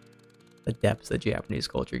inspiring, the depths that Japanese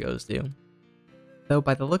culture goes to. Though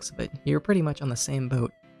by the looks of it, you're pretty much on the same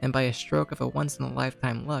boat. and by a stroke of a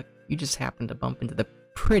once-in-a-lifetime luck, you just happen to bump into the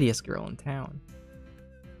prettiest girl in town.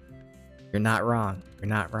 You're not wrong. You're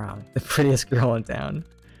not wrong. The prettiest girl in town.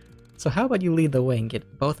 So how about you lead the way and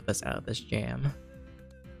get both of us out of this jam?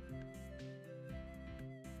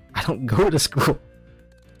 I don't go to school.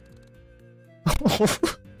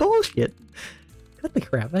 Bullshit. Cut the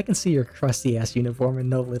crap. I can see your crusty-ass uniform and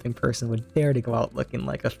no living person would dare to go out looking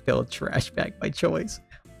like a filled trash bag by choice.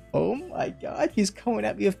 Oh my god, he's coming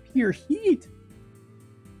at me with pure heat.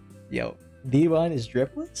 Yo, D1 is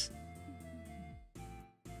driplets?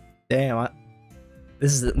 Damn,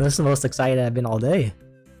 this is the most excited I've been all day.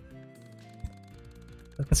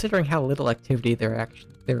 But considering how little activity there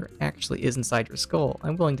actually is inside your skull,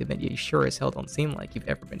 I'm willing to admit you sure as hell don't seem like you've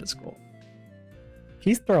ever been to school.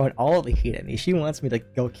 She's throwing all the heat at me. She wants me to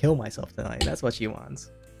go kill myself tonight. That's what she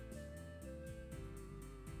wants.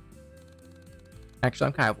 Actually,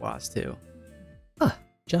 I'm kind of lost too. Huh,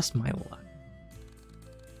 just my luck.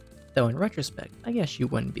 Though in retrospect, I guess you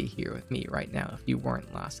wouldn't be here with me right now if you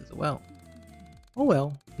weren't lost as well. Oh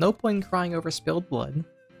well, no point in crying over spilled blood.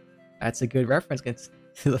 That's a good reference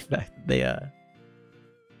to the fact that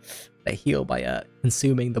they heal by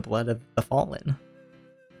consuming the blood of the fallen.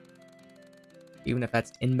 Even if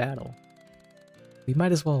that's in battle. We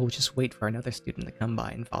might as well just wait for another student to come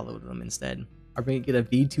by and follow them instead. Are we gonna get a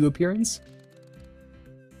V2 appearance?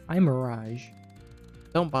 I'm Mirage.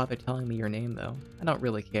 Don't bother telling me your name though. I don't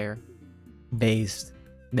really care. Based.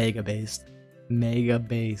 Mega based. Mega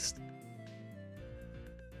based.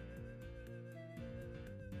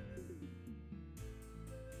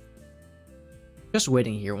 Just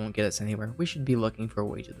waiting here won't get us anywhere. We should be looking for a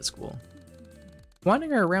way to the school.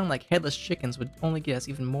 Wandering around like headless chickens would only get us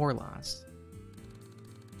even more lost.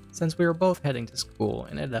 Since we were both heading to school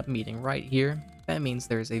and ended up meeting right here, that means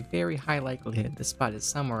there is a very high likelihood the spot is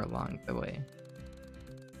somewhere along the way.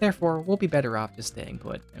 Therefore, we'll be better off just staying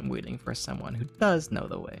put and waiting for someone who does know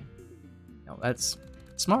the way. Now that's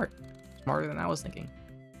smart. Smarter than I was thinking.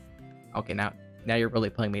 Okay, now you're really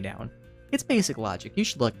putting me down. It's basic logic. You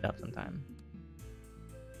should look it up sometime.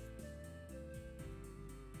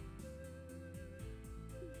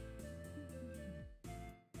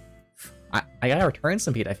 I gotta return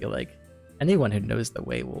some heat, I feel like. Anyone who knows the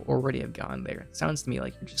way will already have gone there. It sounds to me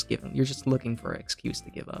like you're just looking for an excuse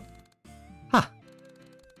to give up. Ha!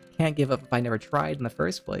 Can't give up if I never tried in the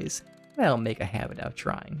first place. I'll make a habit out of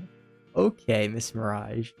trying. Okay, Miss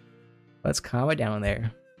Mirage. Let's calm it down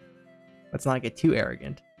there. Let's not get too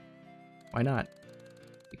arrogant. Why not?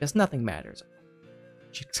 Because nothing matters.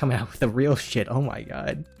 She's coming out with the real shit, oh my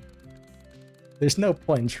god. There's no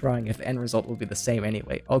point in trying if the end result will be the same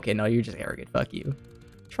anyway. Okay, no, you're just arrogant, fuck you.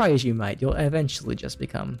 Try as you might, you'll eventually just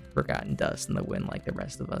become forgotten dust in the wind like the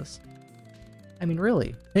rest of us. I mean,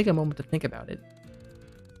 really, take a moment to think about it.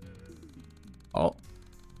 Oh.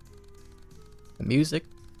 The music.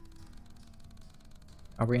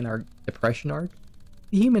 Are we in our depression arc?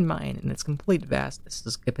 The human mind, in its complete vastness,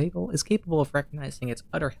 is capable of recognizing its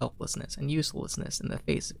utter helplessness and uselessness in the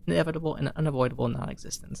face of inevitable and unavoidable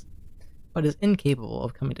non-existence, but is incapable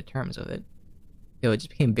of coming to terms with it. Yo, it just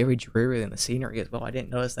became very dreary in the scenery as well. I didn't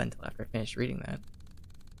notice that until after I finished reading that.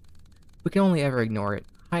 We can only ever ignore it,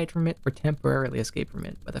 hide from it, or temporarily escape from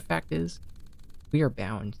it, but the fact is, we are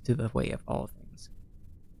bound to the way of all things.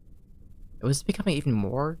 It was becoming even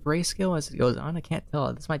more grayscale as it goes on. I can't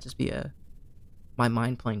tell. This might just be my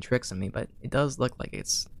mind playing tricks on me, but it does look like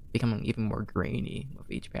it's becoming even more grainy with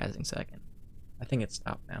each passing second. I think it's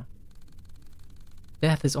stopped now.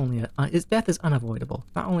 Death is unavoidable,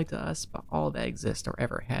 not only to us, but all that exists or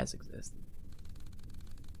ever has existed.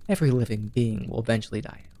 Every living being will eventually die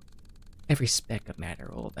out. Every speck of matter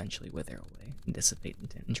will eventually wither away and dissipate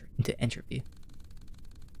into entropy.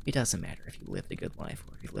 It doesn't matter if you lived a good life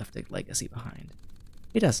or if you left a legacy behind.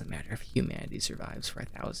 It doesn't matter if humanity survives for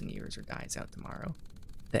 1,000 years or dies out tomorrow.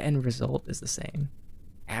 The end result is the same.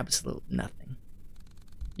 Absolute nothing.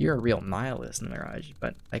 You're a real nihilist, Mirage,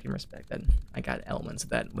 but I can respect that. I got elements of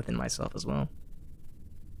that within myself as well.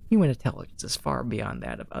 Human intelligence is far beyond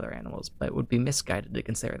that of other animals, but it would be misguided to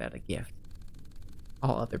consider that a gift.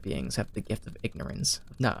 All other beings have the gift of ignorance,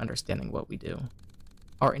 of not understanding what we do.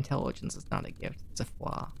 Our intelligence is not a gift, it's a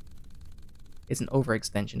flaw. It's an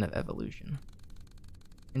overextension of evolution.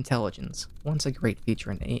 Intelligence, once a great feature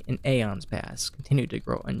in aeons past, continued to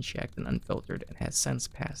grow unchecked and unfiltered and has since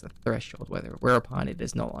passed the threshold whereupon it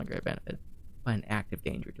is no longer a benefit, but an active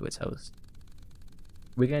danger to its host.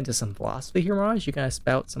 We get into some philosophy here, Mirage? You gonna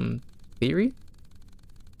spout some theory?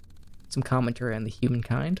 Some commentary on the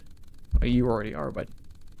humankind? Well, you already are, but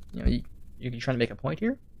you know, you trying to make a point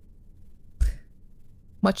here?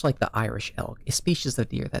 Much like the Irish elk, a species of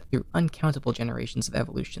deer that through uncountable generations of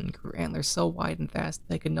evolution grew antlers so wide and fast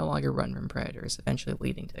they could no longer run from predators, eventually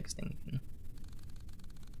leading to extinction.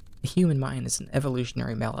 The human mind is an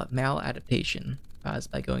evolutionary maladaptation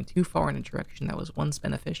caused by going too far in a direction that was once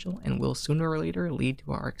beneficial and will sooner or later lead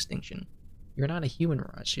to our extinction. You're not a human,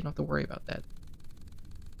 Rush. You don't have to worry about that.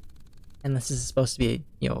 And this is supposed to be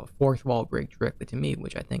a fourth wall break directly to me,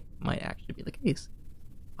 which I think might actually be the case.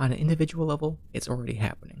 On an individual level, it's already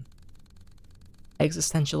happening.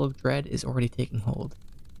 Existential dread is already taking hold.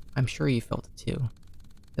 I'm sure you felt it too.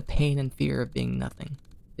 The pain and fear of being nothing,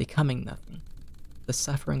 becoming nothing. The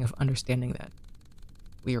suffering of understanding that.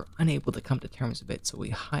 We are unable to come to terms with it, so we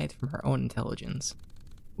hide from our own intelligence.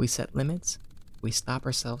 We set limits. We stop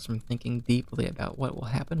ourselves from thinking deeply about what will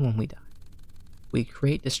happen when we die. We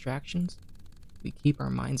create distractions. We keep our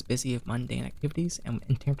minds busy with mundane activities and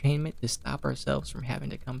entertainment to stop ourselves from having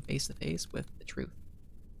to come face to face with the truth.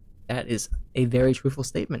 That is a very truthful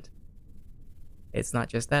statement. It's not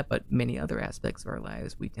just that, but many other aspects of our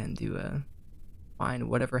lives. We tend to find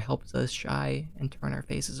whatever helps us shy and turn our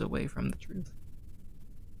faces away from the truth.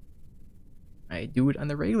 I do it on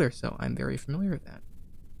the regular, so I'm very familiar with that.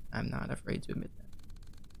 I'm not afraid to admit that.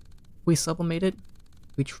 We sublimate it.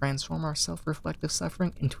 We transform our self-reflective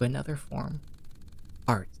suffering into another form.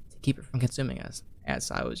 Art, to keep it from consuming us.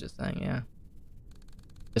 As I was just saying, yeah.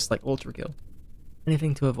 Just like Ultrakill.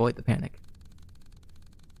 Anything to avoid the panic.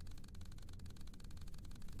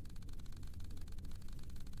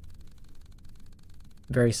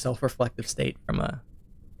 Very self-reflective state from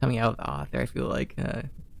coming out of the author, I feel like.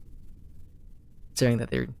 Considering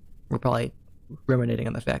that we're probably ruminating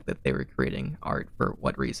on the fact that they were creating art for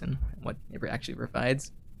what reason, and what it actually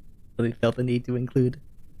provides. So they felt the need to include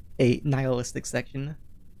a nihilistic section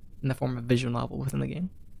in the form of a visual novel within the game.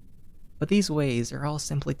 But these ways are all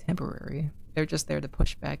simply temporary. They're just there to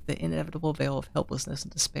push back the inevitable veil of helplessness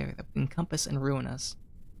and despair that would encompass and ruin us.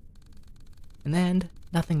 In the end,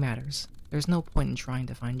 nothing matters. There's no point in trying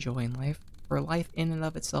to find joy in life, for life in and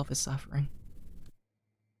of itself is suffering.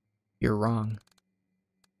 You're wrong.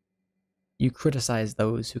 You criticize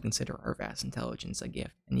those who consider our vast intelligence a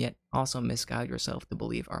gift, and yet also misguide yourself to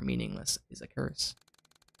believe our meaningless is a curse.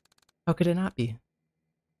 How could it not be?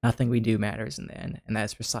 Nothing we do matters in the end, and that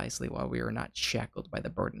is precisely why we are not shackled by the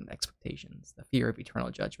burden of expectations, the fear of eternal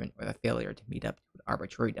judgment, or the failure to meet up to an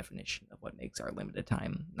arbitrary definition of what makes our limited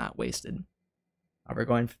time not wasted. We're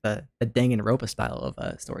going for the Danganronpa style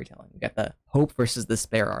of storytelling. We got the hope versus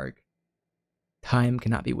despair arc. Time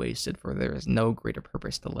cannot be wasted, for there is no greater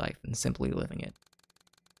purpose to life than simply living it.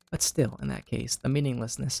 But still, in that case, the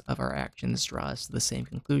meaninglessness of our actions draws to the same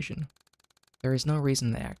conclusion. There is no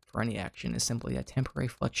reason to act, for any action is simply a temporary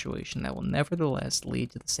fluctuation that will nevertheless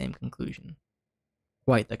lead to the same conclusion.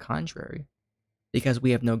 Quite the contrary. Because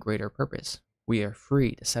we have no greater purpose, we are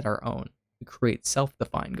free to set our own, to create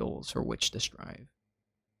self-defined goals for which to strive.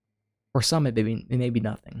 For some it may be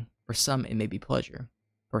nothing, for some it may be pleasure,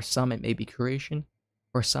 for some it may be creation,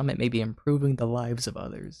 for some it may be improving the lives of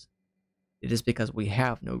others. It is because we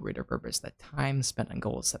have no greater purpose that time spent on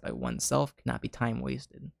goals set by oneself cannot be time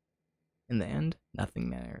wasted. In the end, nothing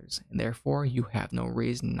matters, and therefore you have no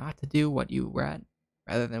reason not to do what you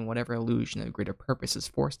rather than whatever illusion of greater purpose is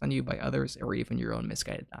forced on you by others or even your own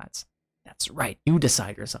misguided thoughts. That's right, you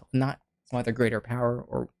decide yourself, not some other greater power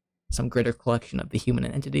or some greater collection of the human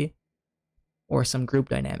entity or some group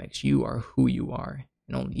dynamics. You are who you are,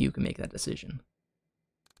 and only you can make that decision.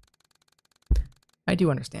 I do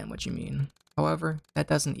understand what you mean. However, that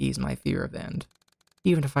doesn't ease my fear of the end.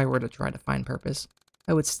 Even if I were to try to find purpose,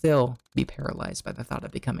 I would still be paralyzed by the thought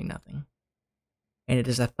of becoming nothing. And it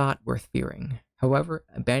is a thought worth fearing. However,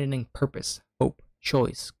 abandoning purpose, hope,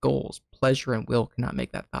 choice, goals, pleasure, and will cannot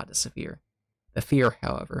make that thought disappear. The fear,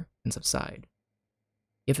 however, can subside.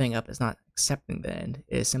 Giving up is not accepting the end,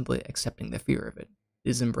 it is simply accepting the fear of it. It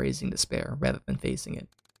is embracing despair rather than facing it.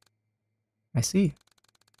 I see.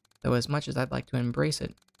 Though as much as I'd like to embrace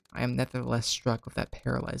it, I am nevertheless struck with that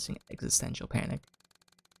paralyzing existential panic.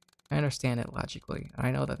 I understand it logically, and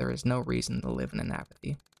I know that there is no reason to live in an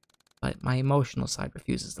apathy, but my emotional side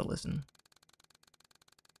refuses to listen.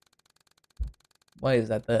 What is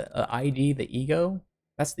that, the ID, the ego?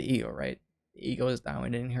 That's the ego, right? The ego is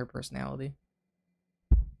dominating her personality.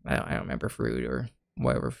 I don't remember Freud or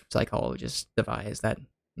whatever psychologist devised that,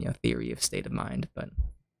 theory of state of mind, but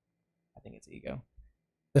I think it's ego.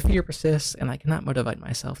 The fear persists, and I cannot motivate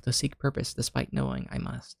myself to seek purpose despite knowing I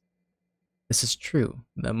must. This is true.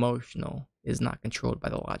 The emotional is not controlled by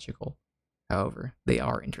the logical. However, they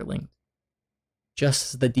are interlinked.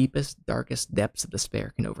 Just as the deepest, darkest depths of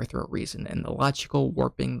despair can overthrow reason and the logical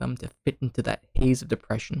warping them to fit into that haze of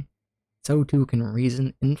depression, so too can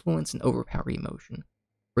reason influence and overpower emotion,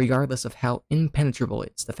 regardless of how impenetrable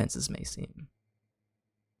its defenses may seem.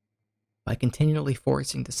 By continually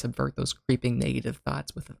forcing to subvert those creeping negative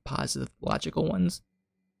thoughts with the positive, logical ones,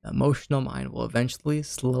 the emotional mind will eventually,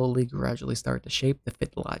 slowly, gradually start to shape to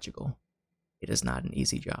fit the logical. It is not an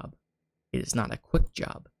easy job. It is not a quick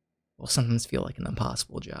job. It will sometimes feel like an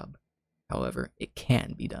impossible job. However, it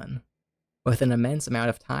can be done. With an immense amount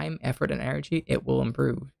of time, effort, and energy, it will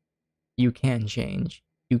improve. You can change.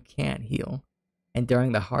 You can heal. And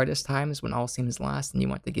during the hardest times when all seems lost and you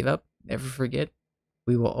want to give up, never forget,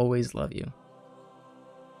 we will always love you.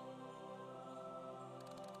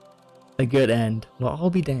 A good end. Well, I'll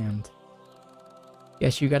be damned.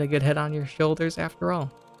 Guess you got a good head on your shoulders after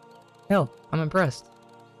all. Hell, I'm impressed.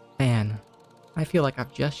 Man, I feel like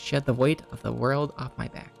I've just shed the weight of the world off my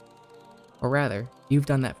back. Or rather, you've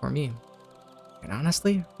done that for me. And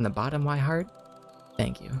honestly, from the bottom of my heart,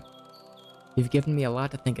 thank you. You've given me a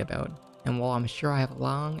lot to think about, and while I'm sure I have a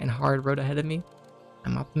long and hard road ahead of me,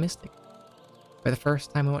 I'm optimistic. For the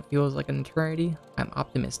first time in what feels like an eternity, I'm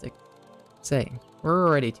optimistic. Say, we're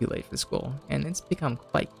already too late for school, and it's become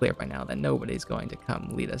quite clear by now that nobody's going to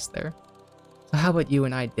come lead us there. So how about you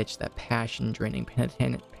and I ditch that passion-draining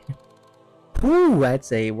penitentiary? Ooh,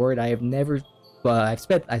 that's a word I have never... Well, I've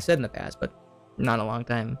said in the past, but not in a long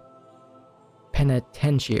time.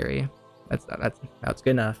 Penitentiary. That's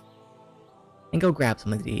good enough. And go grab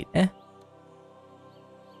something to eat, eh?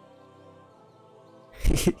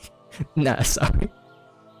 Nah, sorry.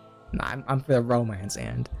 Nah, I'm for the romance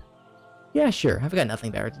and... Yeah, sure, I've got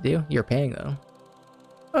nothing better to do. You're paying, though.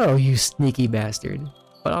 Oh, you sneaky bastard.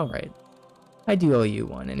 But alright. I do owe you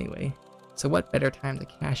one, anyway. So what better time to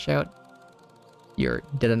cash out your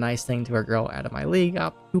did a nice thing to a girl out of my league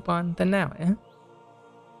coupon than now, eh?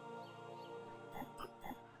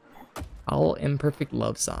 All imperfect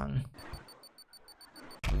love song.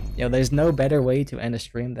 You know, there's no better way to end a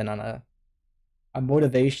stream than on a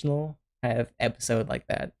motivational kind of episode like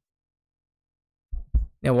that.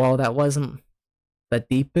 You know, while that wasn't the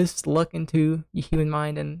deepest look into the human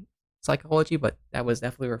mind and psychology, but that was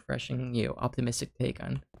definitely a refreshing, you know, optimistic take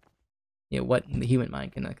on, you know, what the human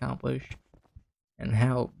mind can accomplish, and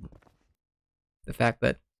how the fact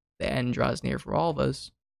that the end draws near for all of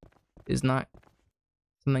us is not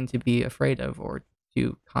something to be afraid of or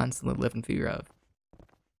to constantly live in fear of.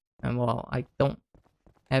 And while I don't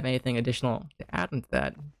have anything additional to add into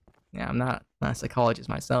that, yeah, I'm not a psychologist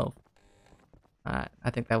myself. I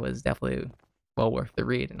think that was definitely well worth the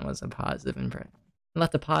read and was a positive impression.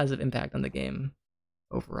 Left a positive impact on the game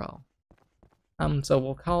overall. So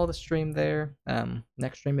we'll call the stream there.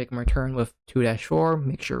 Next stream we can return with 2-4.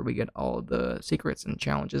 Make sure we get all the secrets and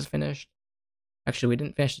challenges finished. Actually, we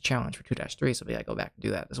didn't finish the challenge for 2-3, so we gotta go back and do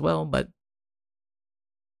that as well. But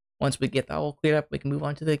once we get that all cleared up, we can move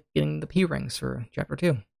on to getting the P rings for Chapter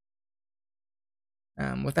 2.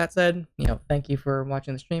 With that said, you know, thank you for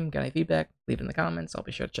watching the stream. Got any feedback? Leave it in the comments. I'll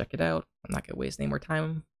be sure to check it out. I'm not gonna waste any more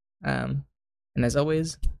time. And as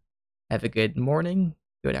always, have a good morning,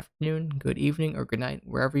 good afternoon, good evening, or good night,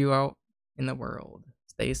 wherever you are in the world.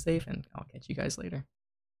 Stay safe, and I'll catch you guys later.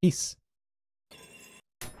 Peace.